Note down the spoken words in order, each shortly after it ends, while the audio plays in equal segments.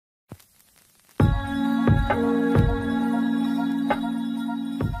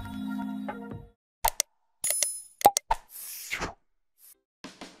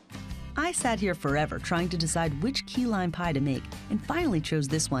I sat here forever trying to decide which key lime pie to make and finally chose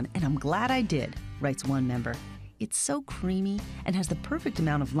this one, and I'm glad I did, writes one member. It's so creamy and has the perfect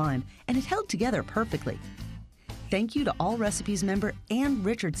amount of lime, and it held together perfectly. Thank you to All Recipes member Ann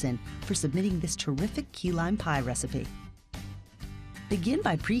Richardson for submitting this terrific key lime pie recipe. Begin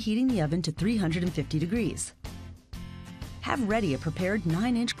by preheating the oven to 350 degrees. Have ready a prepared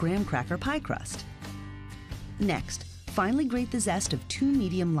 9-inch graham cracker pie crust. Next, finely grate the zest of 2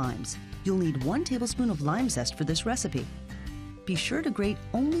 medium limes. You'll need 1 tablespoon of lime zest for this recipe. Be sure to grate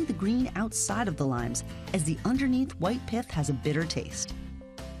only the green outside of the limes, as the underneath white pith has a bitter taste.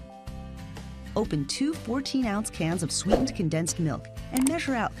 Open 2 14-ounce cans of sweetened condensed milk and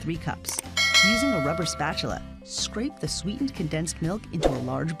measure out 3 cups. Using a rubber spatula, scrape the sweetened condensed milk into a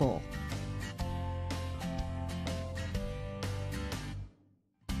large bowl.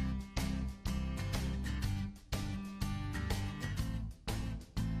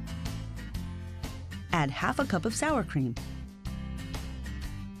 Add half a cup of sour cream.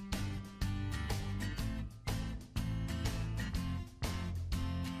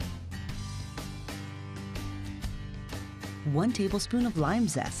 One tablespoon of lime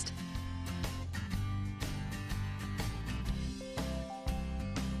zest.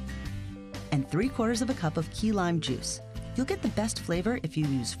 And 3/4 of a cup of key lime juice. You'll get the best flavor if you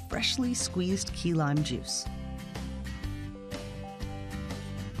use freshly squeezed key lime juice.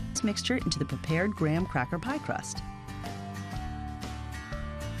 This mixture into the prepared graham cracker pie crust.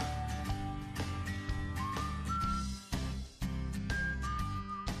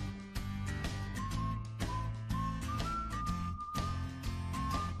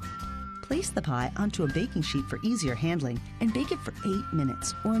 Place the pie onto a baking sheet for easier handling and bake it for 8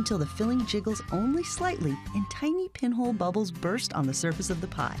 minutes or until the filling jiggles only slightly and tiny pinhole bubbles burst on the surface of the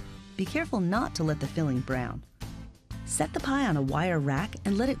pie. Be careful not to let the filling brown. Set the pie on a wire rack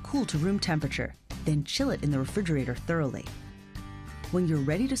and let it cool to room temperature, then chill it in the refrigerator thoroughly. When you're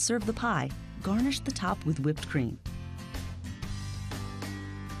ready to serve the pie, garnish the top with whipped cream.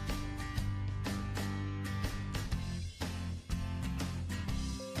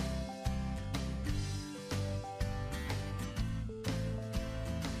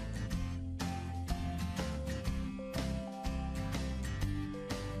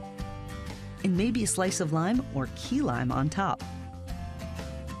 And maybe a slice of lime or key lime on top.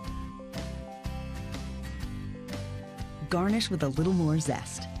 Garnish with a little more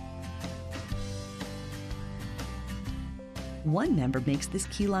zest. One member makes this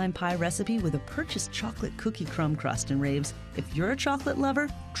key lime pie recipe with a purchased chocolate cookie crumb crust and raves, "If you're a chocolate lover,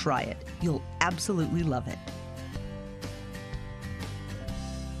 try it. You'll absolutely love it."